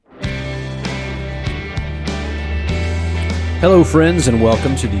Hello, friends, and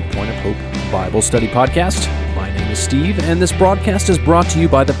welcome to the Point of Hope Bible Study Podcast. My name is Steve, and this broadcast is brought to you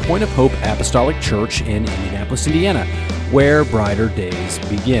by the Point of Hope Apostolic Church in Indianapolis, Indiana, where brighter days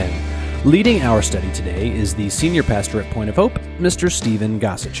begin. Leading our study today is the senior pastor at Point of Hope, Mr. Stephen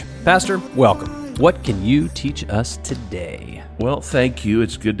Gossage. Pastor, welcome. What can you teach us today? Well, thank you.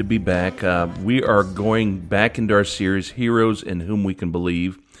 It's good to be back. We are going back into our series, Heroes in Whom We Can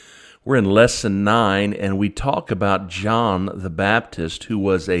Believe. We're in Lesson 9, and we talk about John the Baptist, who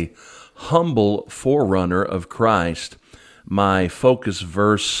was a humble forerunner of Christ. My focus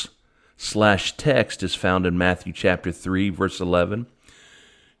verse/text is found in Matthew chapter 3, verse 11.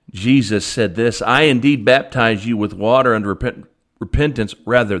 Jesus said this, "I indeed baptize you with water unto repentance."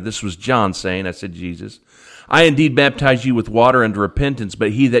 Rather, this was John saying, I said Jesus. "I indeed baptize you with water unto repentance,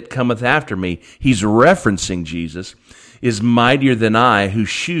 but he that cometh after me," he's referencing Jesus, "is mightier than I, whose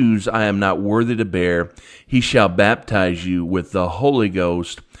shoes I am not worthy to bear. He shall baptize you with the Holy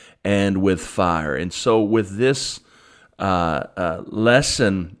Ghost and with fire." And so with this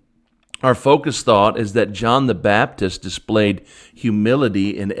lesson, our focus thought is that John the Baptist displayed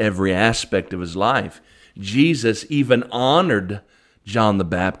humility in every aspect of his life. Jesus even honored John the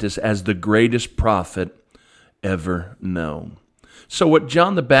Baptist as the greatest prophet ever known. So what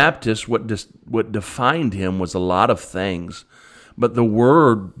John the Baptist, what defined him was a lot of things, but the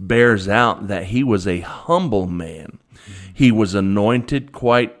word bears out that he was a humble man. He was anointed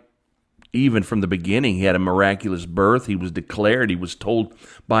quite even from the beginning. He had a miraculous birth. He was declared, he was told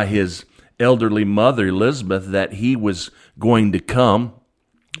by his elderly mother, Elizabeth, that he was going to come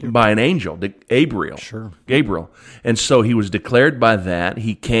by an angel, Gabriel. Sure. Gabriel. And so he was declared by that.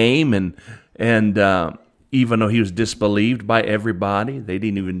 He came and even though he was disbelieved by everybody, they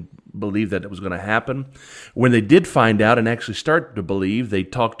didn't even believe that it was going to happen. When they did find out and actually start to believe, they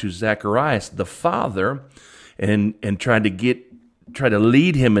talked to Zacharias, the father, and tried to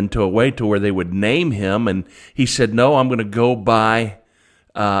lead him into a way to where they would name him. And he said, "No, I'm going to go by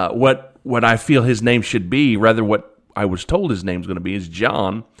what I feel his name should be, rather what I was told his name's going to be is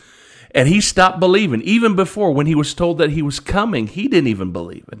John." And he stopped believing. Even before, when he was told that he was coming, he didn't even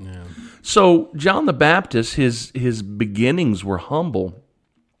believe it. Yeah. So John the Baptist, his beginnings were humble,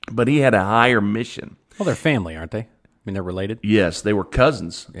 but he had a higher mission. Well, they're family, aren't they? I mean, they're related? Yes, they were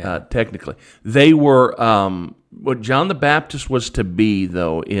cousins, technically. They were, what John the Baptist was to be,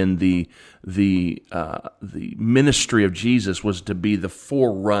 though, in the ministry of Jesus was to be the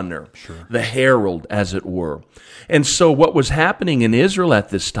forerunner, sure, the herald, as it were. And so what was happening in Israel at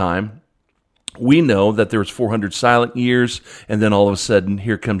this time, we know that there was 400 silent years, and then all of a sudden,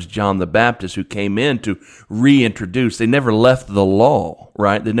 here comes John the Baptist, who came in to reintroduce. They never left the law,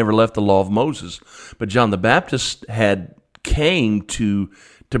 right? They never left the law of Moses. But John the Baptist came to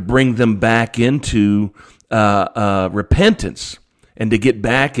bring them back into repentance and to get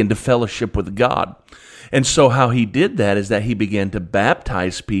back into fellowship with God. And so how he did that is that he began to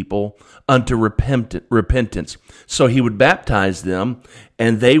baptize people unto repentance. So he would baptize them,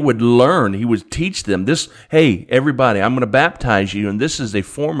 and they would learn. He would teach them this, "Hey, everybody, I'm going to baptize you, and this is a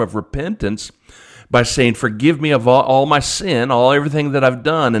form of repentance by saying, forgive me of all my sin, everything that I've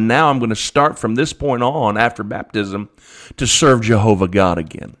done, and now I'm going to start from this point on, after baptism, to serve Jehovah God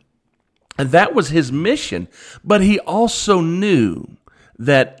again." And that was his mission. But he also knew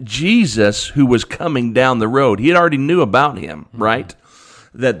that Jesus, who was coming down the road, he already knew about him, right?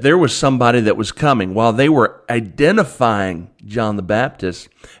 That there was somebody that was coming. While they were identifying John the Baptist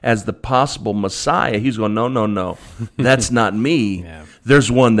as the possible Messiah, he's going, no, that's not me. Yeah.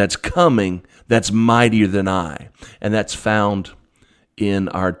 There's one that's coming that's mightier than I. And that's found in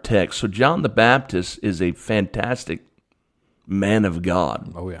our text. So John the Baptist is a fantastic man of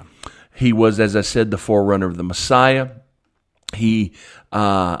God. Oh, yeah. He was, as I said, the forerunner of the Messiah. He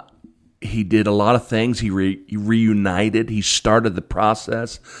did a lot of things. He reunited. He started the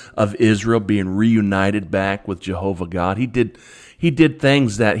process of Israel being reunited back with Jehovah God. He did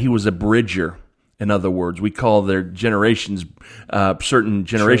things that he was a bridger. In other words, we call their generations, certain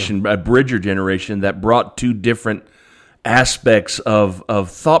generation, sure, a bridger generation that brought two different aspects of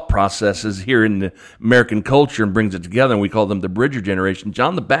thought processes here in the American culture and brings it together, and we call them the bridger generation.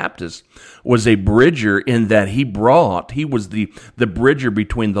 John the Baptist was a bridger in that he was the bridger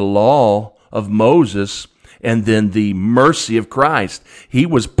between the law of Moses and then the mercy of Christ. He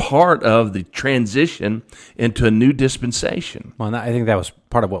was part of the transition into a new dispensation. Well, I think that was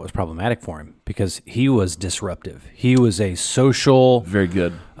part of what was problematic for him, because he was disruptive. He was a social... Very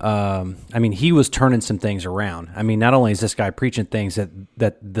good. He was turning some things around. Not only is this guy preaching things that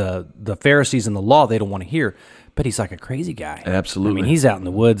the Pharisees and the law, they don't want to hear, but he's like a crazy guy. Absolutely. I mean, he's out in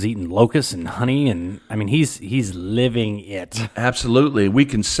the woods eating locusts and honey, and I mean, he's living it. Absolutely. We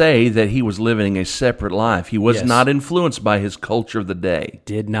can say that he was living a separate life. He was Yes. not influenced by his culture of the day.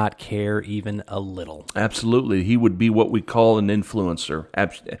 Did not care even a little. Absolutely. He would be what we call an influencer.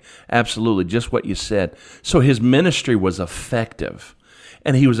 Absolutely. Just what you said. So his ministry was effective.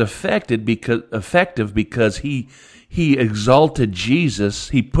 And he was effective because he exalted Jesus.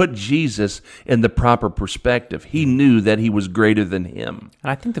 He put Jesus in the proper perspective. He knew that he was greater than him. And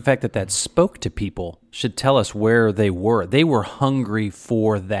I think the fact that that spoke to people should tell us where they were. They were hungry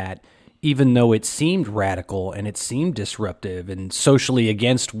for that, even though it seemed radical and it seemed disruptive and socially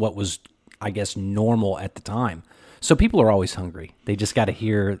against what was, I guess, normal at the time. So people are always hungry. They just got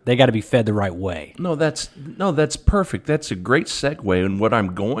to they got to be fed the right way. No, that's perfect. That's a great segue. And what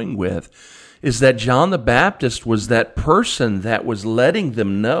I'm going with is that John the Baptist was that person that was letting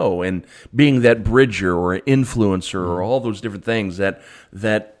them know and being that bridger or influencer or all those different things that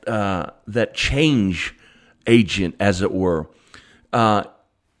change agent, as it were.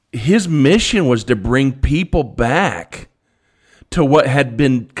 His mission was to bring people back to what had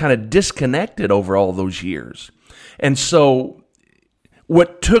been kind of disconnected over all those years. And so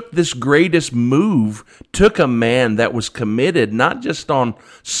what took this greatest move took a man that was committed not just on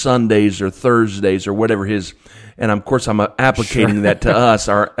Sundays or Thursdays or whatever his, and of course I'm applicating that to us,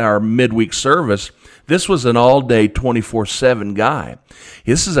 our midweek service. This was an all-day 24/7 guy.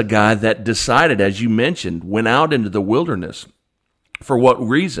 This is a guy that decided, as you mentioned, went out into the wilderness. For what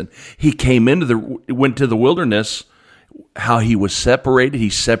reason? He went to the wilderness. How he was separated. He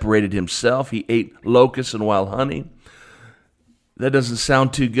separated himself. He ate locusts and wild honey. That doesn't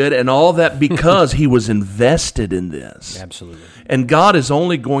sound too good. And all that because he was invested in this. Absolutely. And God is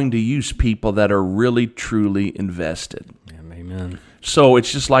only going to use people that are really, truly invested. Amen. So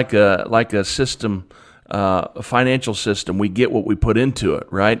it's just like a system, a financial system. We get what we put into it,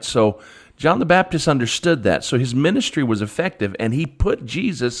 right? So John the Baptist understood that. So his ministry was effective, and he put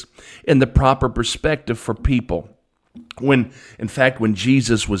Jesus in the proper perspective for people. When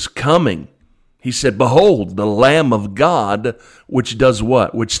Jesus was coming, he said, "Behold, the Lamb of God, which does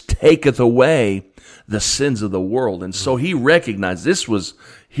what? Which taketh away the sins of the world." And so he recognized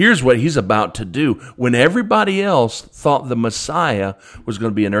here's what he's about to do. When everybody else thought the Messiah was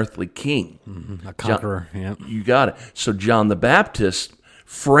going to be an earthly king. Mm-hmm. A conqueror, yeah. You got it. So John the Baptist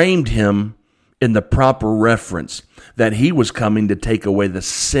framed him in the proper reference that he was coming to take away the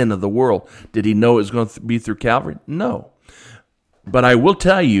sin of the world. Did he know it was going to be through Calvary? No. But I will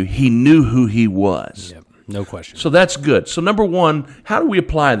tell you, he knew who he was. Yep, no question. So that's good. So number one, how do we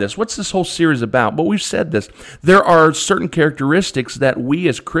apply this? What's this whole series about? Well, we've said this. There are certain characteristics that we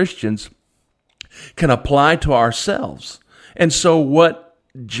as Christians can apply to ourselves. And so what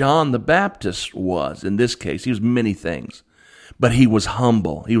John the Baptist was, in this case, he was many things. But he was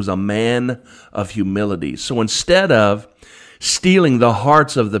humble. He was a man of humility. So instead of stealing the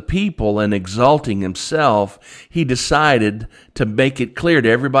hearts of the people and exalting himself, he decided to make it clear to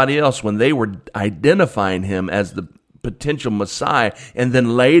everybody else when they were identifying him as the potential Messiah, and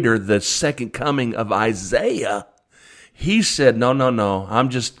then later the second coming of Isaiah, he said, no, I'm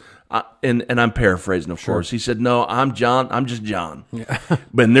just... and I'm paraphrasing, of course. He said, "No, I'm John. I'm just John." Yeah.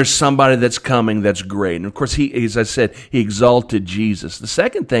 But there's somebody that's coming that's great. And of course, as I said, he exalted Jesus. The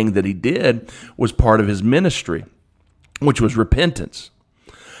second thing that he did was part of his ministry, which was repentance.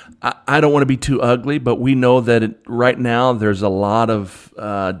 I don't want to be too ugly, but we know that right now there's a lot of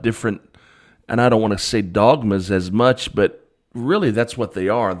different, and I don't want to say dogmas as much, but really that's what they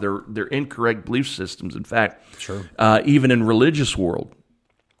are. They're incorrect belief systems. In fact, even in religious world,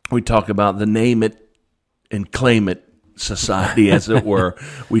 we talk about the name it and claim it society, as it were.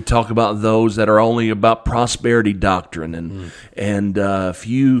 We talk about those that are only about prosperity doctrine, and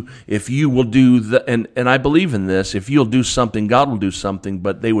if you will do and I believe in this. If you'll do something, God will do something.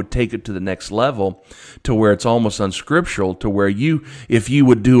 But they would take it to the next level, to where it's almost unscriptural. To where if you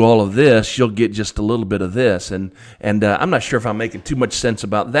would do all of this, you'll get just a little bit of this. And I'm not sure if I'm making too much sense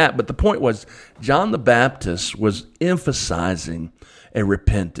about that. But the point was, John the Baptist was emphasizing a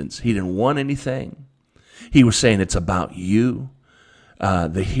repentance. He didn't want anything. He was saying it's about you,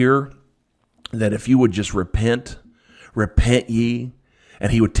 the hearer, that if you would just repent ye,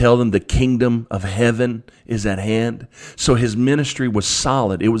 and he would tell them the kingdom of heaven is at hand. So his ministry was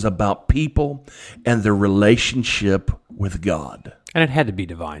solid. It was about people and their relationship with God. And it had to be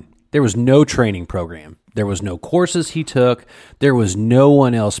divine. There was no training program. There was no courses he took. There was no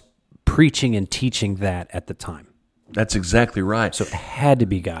one else preaching and teaching that at the time. That's exactly right. So it had to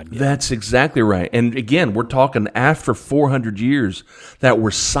be God. That's exactly right. And again, we're talking after 400 years that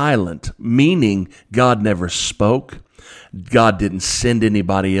were silent, meaning God never spoke. God didn't send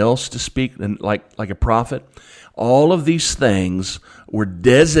anybody else to speak like a prophet. All of these things were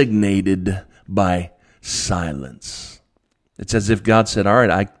designated by silence. It's as if God said, all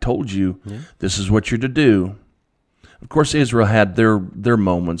right, I told you this is what you're to do. Of course, Israel had their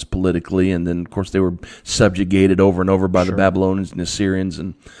moments politically, and then, of course, they were subjugated over and over by the Babylonians and the Assyrians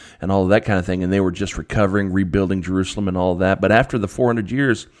and all of that kind of thing, and they were just recovering, rebuilding Jerusalem and all of that. But after the 400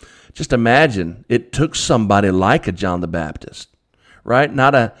 years, just imagine, it took somebody like a John the Baptist, right?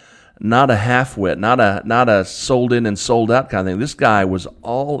 Not a half-wit, not a sold in and sold out kind of thing. This guy was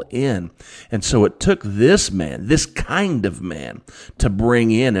all in. And so it took this man, this kind of man, to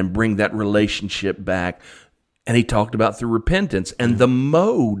bring in and bring that relationship back. And he talked about through repentance. And the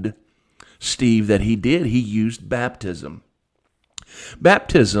mode, Steve, that he did, he used baptism.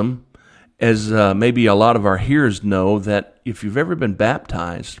 Baptism, as maybe a lot of our hearers know, that if you've ever been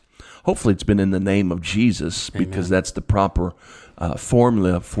baptized, hopefully it's been in the name of Jesus, because that's the proper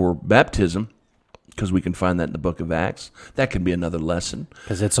formula for baptism, because we can find that in the book of Acts. That could be another lesson.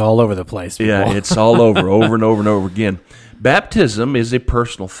 Because it's all over the place. People. Yeah, it's all over and over and over again. Baptism is a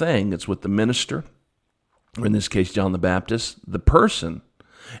personal thing. It's with the minister, or in this case, John the Baptist, the person.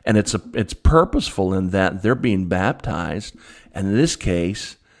 And it's purposeful in that they're being baptized, and in this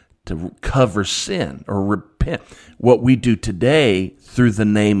case, to cover sin or repent. What we do today through the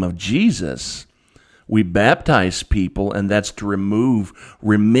name of Jesus, we baptize people, and that's to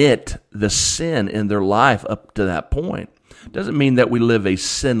remit the sin in their life up to that point. It doesn't mean that we live a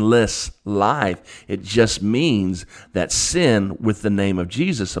sinless life. It just means that sin with the name of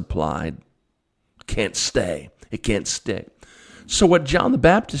Jesus applied can't stay. It can't stick. So what John the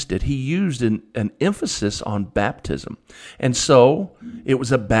Baptist did, he used an emphasis on baptism. And so it was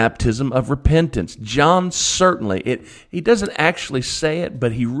a baptism of repentance. John certainly, he doesn't actually say it,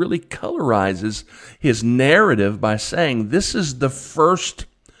 but he really colorizes his narrative by saying this is the first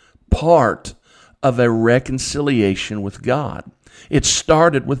part of a reconciliation with God. It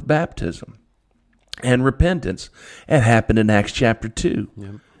started with baptism and repentance. It happened in Acts chapter 2.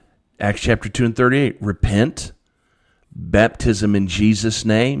 Yep. Acts chapter 2 and 38. Repent, baptism in Jesus'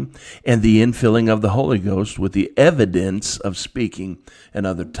 name, and the infilling of the Holy Ghost with the evidence of speaking in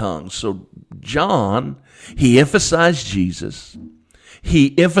other tongues. So John, he emphasized Jesus.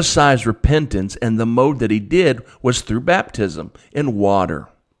 He emphasized repentance, and the mode that he did was through baptism in water.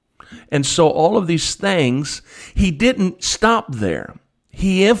 And so all of these things, he didn't stop there.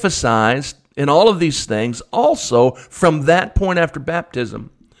 He emphasized in all of these things also from that point after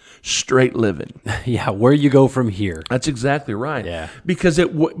baptism, straight living. Yeah, where you go from here. That's exactly right. Yeah. Because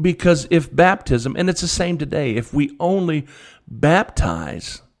if baptism, and it's the same today, if we only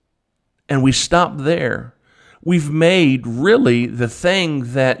baptize and we stop there, we've made really the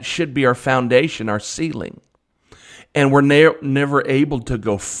thing that should be our foundation, our ceiling. And we're never able to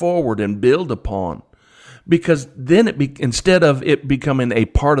go forward and build upon. Because then instead of it becoming a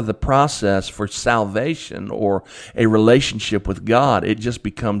part of the process for salvation or a relationship with God, it just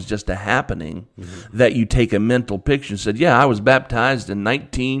becomes just a happening that you take a mental picture and said, yeah, I was baptized in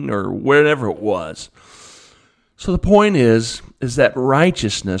 19 or whatever it was. So the point is that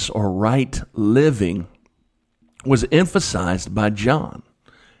righteousness or right living was emphasized by John.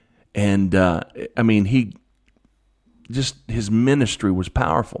 And his ministry was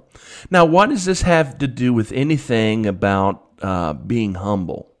powerful. Now, what does this have to do with anything about being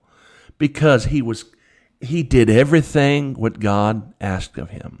humble? Because he did everything what God asked of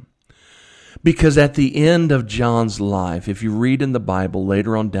him. Because at the end of John's life, if you read in the Bible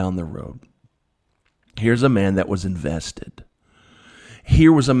later on down the road, here's a man that was invested.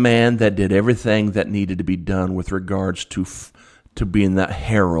 Here was a man that did everything that needed to be done with regards to being that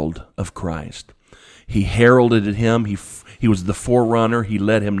herald of Christ. He heralded him. He was the forerunner. He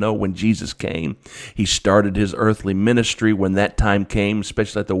let him know when Jesus came. He started his earthly ministry when that time came,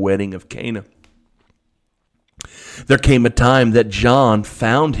 especially at the wedding of Cana. There came a time that John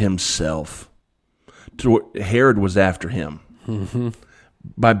found himself. Herod was after him. Mm-hmm.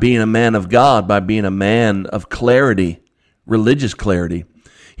 By being a man of God, by being a man of clarity, religious clarity,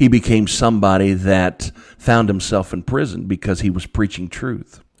 he became somebody that found himself in prison because he was preaching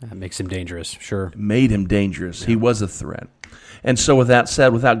truth. That makes him dangerous, sure. It made him dangerous. Yeah. He was a threat. And so with that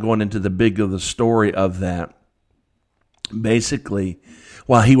said, without going into the big of the story of that, basically,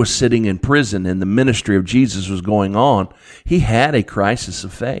 while he was sitting in prison and the ministry of Jesus was going on, he had a crisis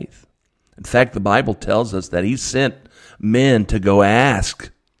of faith. In fact, the Bible tells us that he sent men to go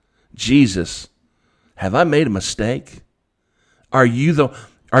ask Jesus, Have I made a mistake? Are you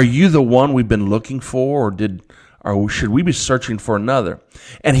the one we've been looking for, or should we be searching for another?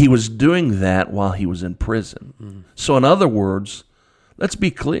 And he was doing that while he was in prison. So in other words, let's be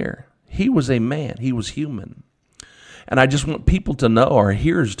clear. He was a man. He was human. And I just want people to know, our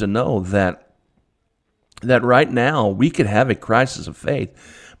hearers to know, that right now we could have a crisis of faith,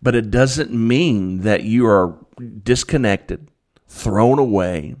 but it doesn't mean that you are disconnected, thrown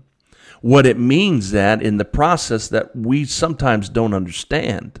away. What it means that in the process that we sometimes don't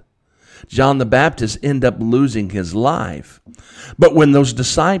understand, John the Baptist ended up losing his life. But when those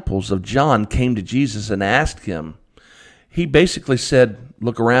disciples of John came to Jesus and asked him, he basically said,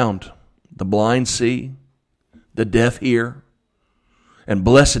 look around. The blind see, the deaf hear, and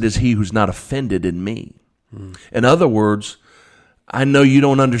blessed is he who's not offended in me. In other words, I know you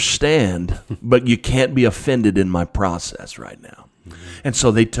don't understand, but you can't be offended in my process right now. And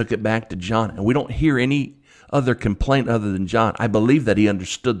so they took it back to John, and we don't hear any other complaint other than John. I believe that he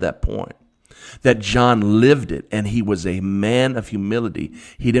understood that point, that John lived it, and he was a man of humility.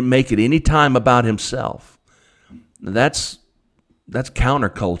 He didn't make it any time about himself. That's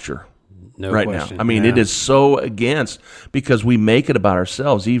counterculture. No right question. now. I mean, it is so against, because we make it about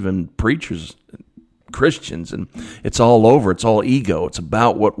ourselves, even preachers, Christians, and it's all over. It's all ego. It's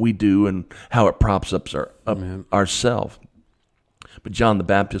about what we do and how it props up ourselves. But John the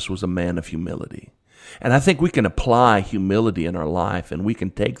Baptist was a man of humility. And I think we can apply humility in our life, and we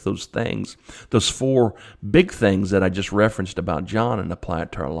can take those things, those 4 big things that I just referenced about John, and apply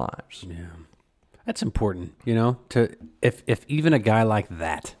it to our lives. Yeah. That's important, to if even a guy like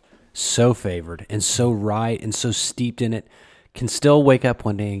that, so favored and so right and so steeped in it, can still wake up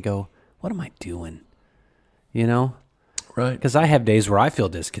one day and go, what am I doing? Right. Because I have days where I feel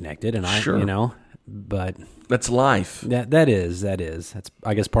disconnected, and Sure. But that's life. That is. That's,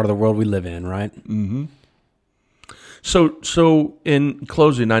 I guess, part of the world we live in, right? Mm-hmm. So in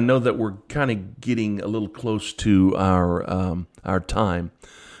closing, I know that we're kind of getting a little close to our time,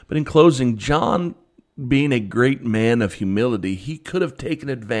 but in closing, John, being a great man of humility, he could have taken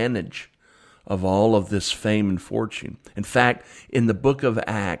advantage of all of this fame and fortune. In fact, in the book of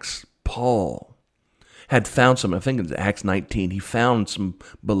Acts, Paul had found some, I think it's Acts 19, he found some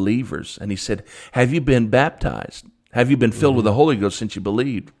believers, and he said, have you been baptized? Have you been filled with the Holy Ghost since you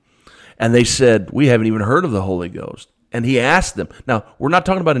believed? And they said, we haven't even heard of the Holy Ghost. And he asked them, now, we're not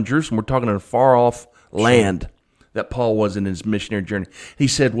talking about in Jerusalem, we're talking in a far-off land that Paul was in his missionary journey. He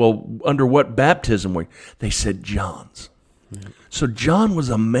said, well, under what baptism were you? They said, John's. Yeah. So John was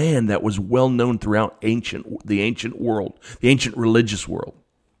a man that was well known throughout the ancient world, the ancient religious world.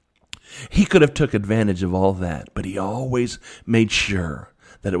 He could have took advantage of all that, but he always made sure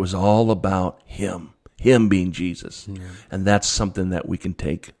that it was all about him being Jesus. Yeah. And that's something that we can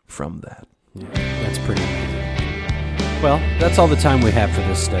take from that. Yeah, that's pretty amazing. Well, that's all the time we have for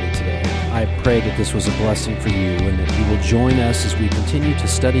this study today. I pray that this was a blessing for you and that you will join us as we continue to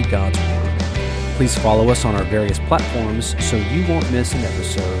study God's Word. Please follow us on our various platforms so you won't miss an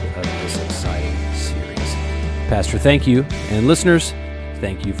episode of this exciting series. Pastor, thank you. And listeners,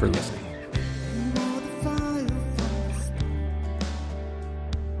 thank you for listening.